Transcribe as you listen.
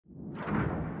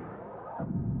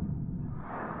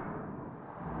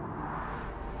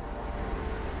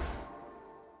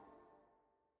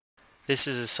This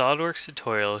is a SolidWorks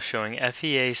tutorial showing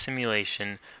FEA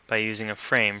simulation by using a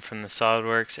frame from the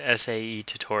SolidWorks SAE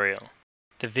tutorial.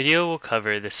 The video will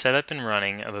cover the setup and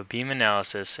running of a beam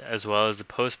analysis as well as the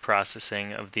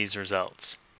post-processing of these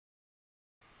results.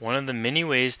 One of the many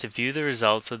ways to view the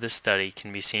results of this study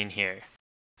can be seen here.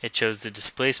 It shows the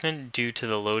displacement due to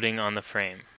the loading on the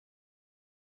frame.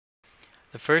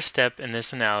 The first step in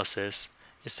this analysis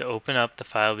is to open up the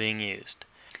file being used.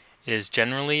 It is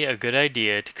generally a good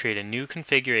idea to create a new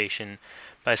configuration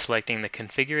by selecting the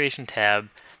Configuration tab,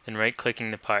 then right-clicking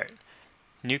the part.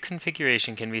 New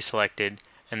configuration can be selected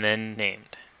and then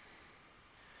named.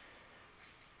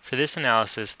 For this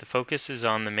analysis, the focus is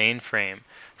on the main frame,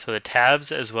 so the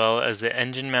tabs as well as the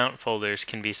engine mount folders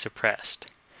can be suppressed.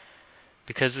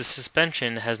 Because the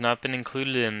suspension has not been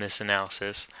included in this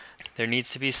analysis, there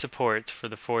needs to be supports for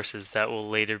the forces that will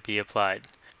later be applied.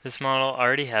 This model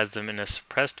already has them in a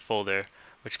suppressed folder,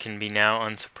 which can be now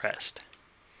unsuppressed.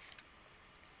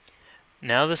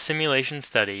 Now the simulation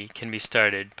study can be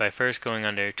started by first going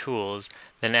under Tools,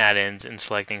 then Add-ins and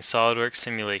selecting SolidWorks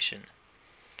Simulation.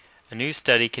 A new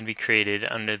study can be created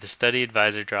under the Study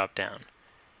Advisor drop-down.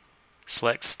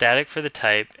 Select Static for the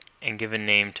type and give a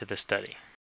name to the study.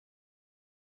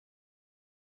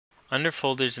 Under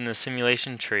folders in the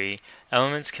simulation tree,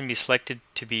 elements can be selected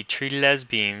to be treated as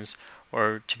beams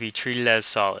or to be treated as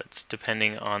solids,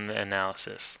 depending on the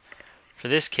analysis. For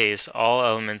this case, all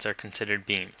elements are considered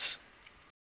beams.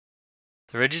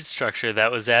 The rigid structure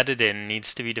that was added in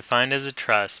needs to be defined as a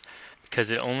truss because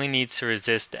it only needs to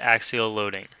resist axial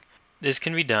loading. This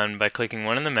can be done by clicking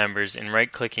one of the members and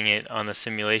right-clicking it on the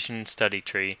simulation study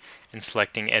tree and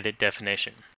selecting Edit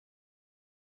Definition.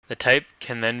 The type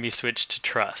can then be switched to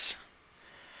truss.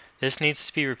 This needs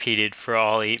to be repeated for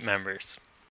all 8 members.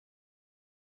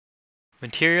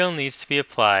 Material needs to be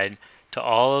applied to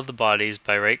all of the bodies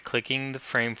by right-clicking the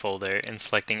frame folder and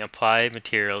selecting Apply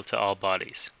Material to all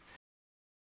bodies.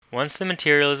 Once the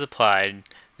material is applied,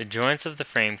 the joints of the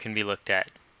frame can be looked at.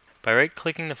 By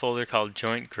right-clicking the folder called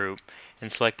Joint Group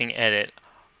and selecting Edit,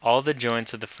 all the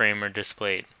joints of the frame are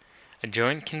displayed. A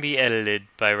joint can be edited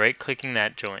by right-clicking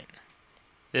that joint.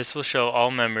 This will show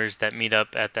all members that meet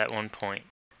up at that one point.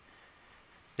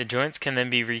 The joints can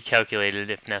then be recalculated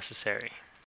if necessary.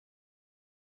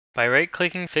 By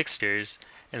right-clicking Fixtures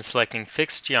and selecting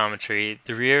Fixed Geometry,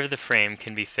 the rear of the frame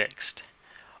can be fixed.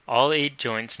 All 8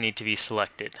 joints need to be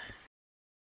selected.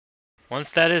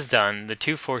 Once that is done, the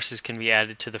 2 forces can be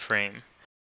added to the frame.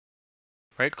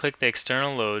 Right-click the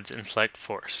external loads and select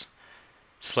Force.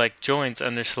 Select Joints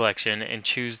under Selection and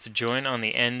choose the joint on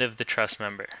the end of the truss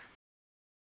member.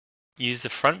 Use the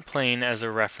front plane as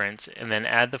a reference and then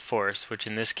add the force, which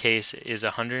in this case is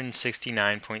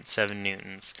 169.7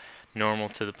 newtons, normal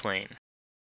to the plane.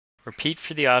 Repeat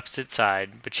for the opposite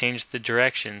side, but change the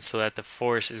direction so that the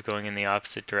force is going in the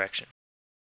opposite direction.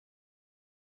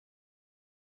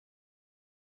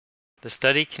 The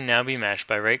study can now be meshed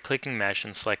by right-clicking Mesh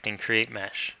and selecting Create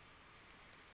Mesh.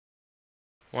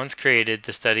 Once created,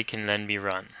 the study can then be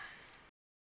run.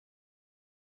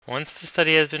 Once the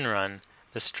study has been run,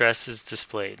 the stress is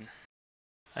displayed.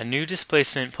 A new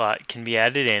displacement plot can be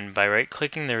added in by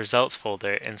right-clicking the Results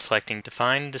folder and selecting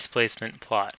Define Displacement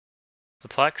Plot. The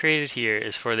plot created here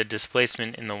is for the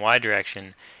displacement in the y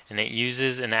direction and it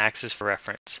uses an axis for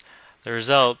reference. The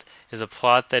result is a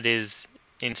plot that is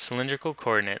in cylindrical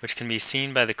coordinate, which can be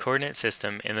seen by the coordinate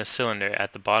system in the cylinder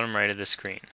at the bottom right of the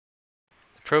screen.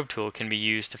 The probe tool can be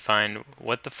used to find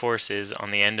what the force is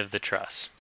on the end of the truss.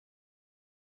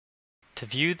 To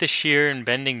view the shear and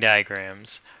bending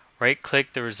diagrams,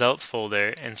 right-click the Results folder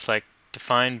and select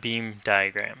Define Beam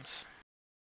Diagrams.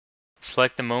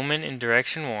 Select the moment in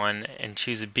direction 1 and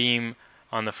choose a beam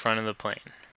on the front of the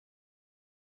plane.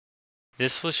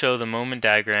 This will show the moment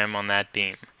diagram on that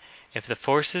beam. If the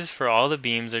forces for all the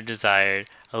beams are desired,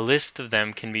 a list of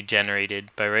them can be generated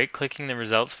by right-clicking the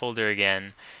Results folder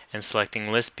again and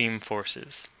selecting List Beam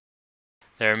Forces.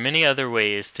 There are many other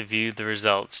ways to view the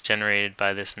results generated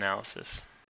by this analysis.